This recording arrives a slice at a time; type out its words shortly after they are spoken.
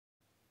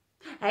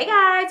Hey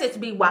guys, it's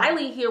B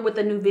Wiley here with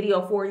a new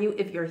video for you.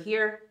 If you're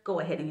here,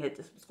 go ahead and hit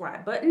the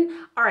subscribe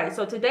button. All right,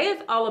 so today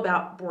is all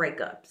about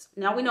breakups.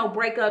 Now we know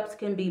breakups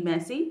can be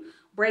messy.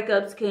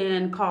 Breakups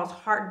can cause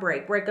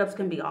heartbreak. Breakups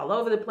can be all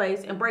over the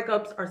place, and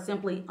breakups are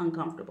simply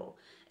uncomfortable.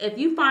 If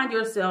you find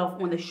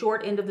yourself on the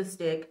short end of the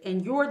stick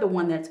and you're the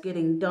one that's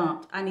getting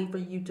dumped, I need for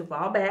you to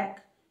fall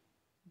back,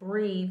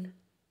 breathe,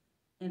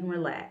 and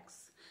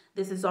relax.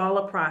 This is all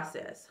a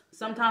process.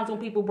 Sometimes when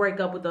people break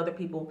up with other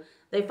people,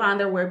 they find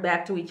their way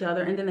back to each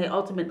other and then they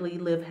ultimately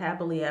live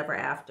happily ever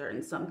after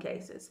in some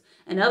cases.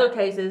 In other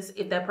cases,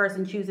 if that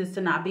person chooses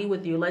to not be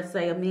with you, let's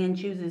say a man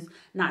chooses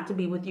not to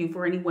be with you,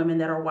 for any women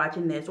that are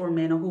watching this, or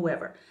men or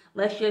whoever.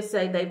 Let's just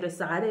say they've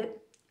decided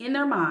in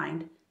their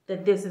mind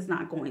that this is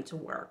not going to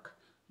work.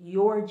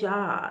 Your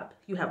job,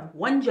 you have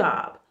one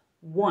job,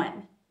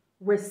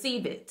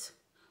 receive it.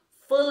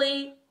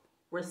 Fully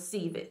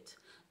receive it.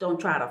 Don't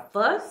try to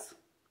fuss.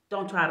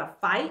 Don't try to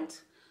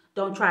fight.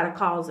 Don't try to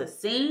cause a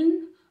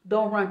scene.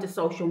 Don't run to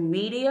social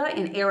media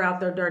and air out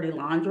their dirty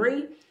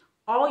laundry.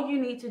 All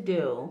you need to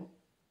do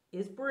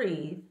is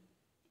breathe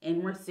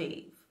and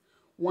receive.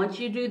 Once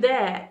you do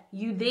that,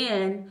 you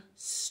then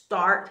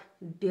start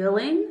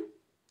dealing,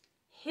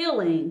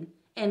 healing,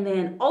 and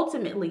then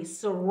ultimately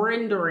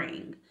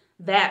surrendering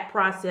that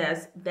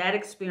process, that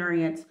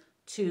experience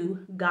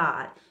to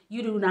God.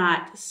 You do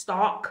not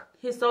stalk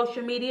his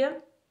social media.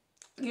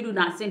 You do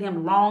not send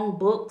him long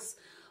books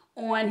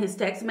on his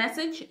text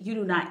message. You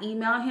do not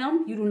email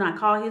him. You do not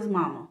call his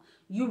mama.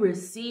 You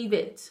receive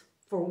it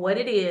for what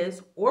it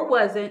is or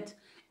wasn't,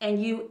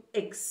 and you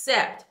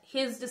accept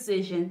his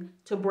decision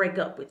to break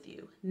up with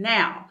you.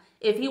 Now,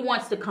 if he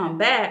wants to come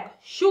back,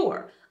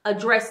 sure,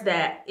 address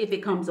that if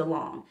it comes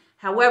along.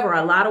 However,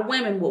 a lot of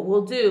women, what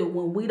we'll do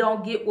when we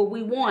don't get what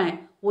we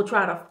want, we'll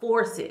try to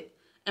force it,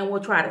 and we'll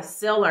try to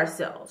sell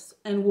ourselves,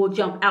 and we'll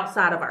jump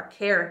outside of our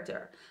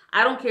character.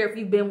 I don't care if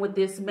you've been with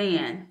this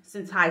man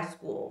since high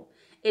school.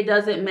 It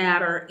doesn't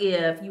matter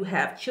if you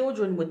have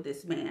children with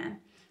this man.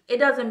 It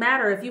doesn't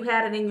matter if you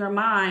had it in your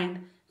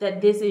mind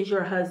that this is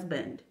your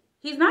husband.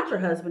 He's not your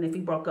husband if he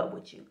broke up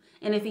with you.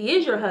 And if he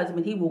is your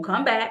husband, he will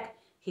come back,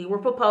 he will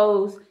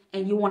propose,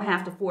 and you won't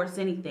have to force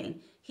anything.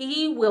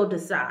 He will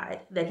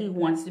decide that he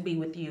wants to be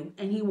with you,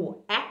 and he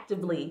will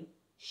actively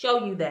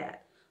show you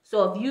that.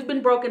 So if you've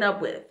been broken up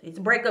with, it's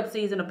breakup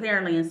season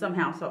apparently in some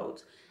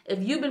households. If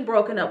you've been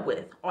broken up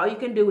with, all you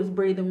can do is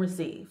breathe and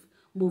receive.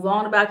 Move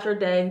on about your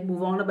day.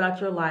 Move on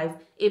about your life.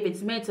 If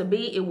it's meant to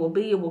be, it will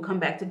be. It will come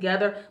back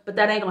together. But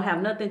that ain't going to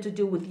have nothing to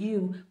do with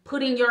you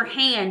putting your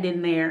hand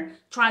in there,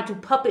 trying to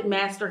puppet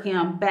master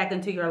him back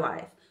into your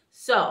life.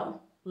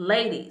 So,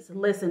 ladies,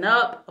 listen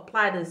up.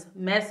 Apply this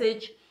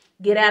message.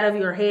 Get out of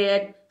your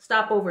head.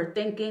 Stop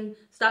overthinking.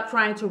 Stop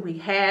trying to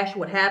rehash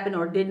what happened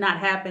or did not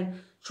happen.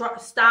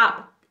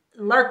 Stop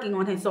lurking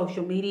on his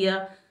social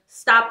media.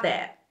 Stop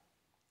that.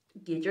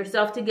 Get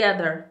yourself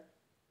together.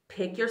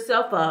 Pick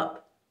yourself up.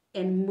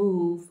 And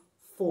move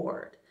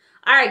forward.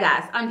 All right,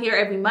 guys, I'm here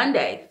every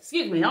Monday.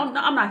 Excuse me, I'm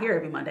not here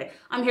every Monday.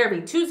 I'm here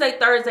every Tuesday,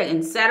 Thursday,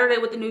 and Saturday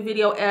with a new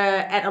video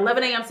at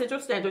 11 a.m. Central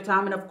Standard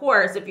Time. And of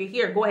course, if you're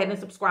here, go ahead and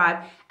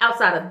subscribe.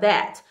 Outside of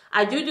that,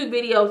 I do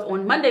videos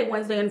on Monday,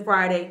 Wednesday, and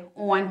Friday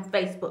on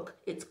Facebook.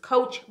 It's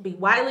Coach B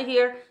Wiley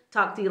here.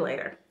 Talk to you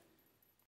later.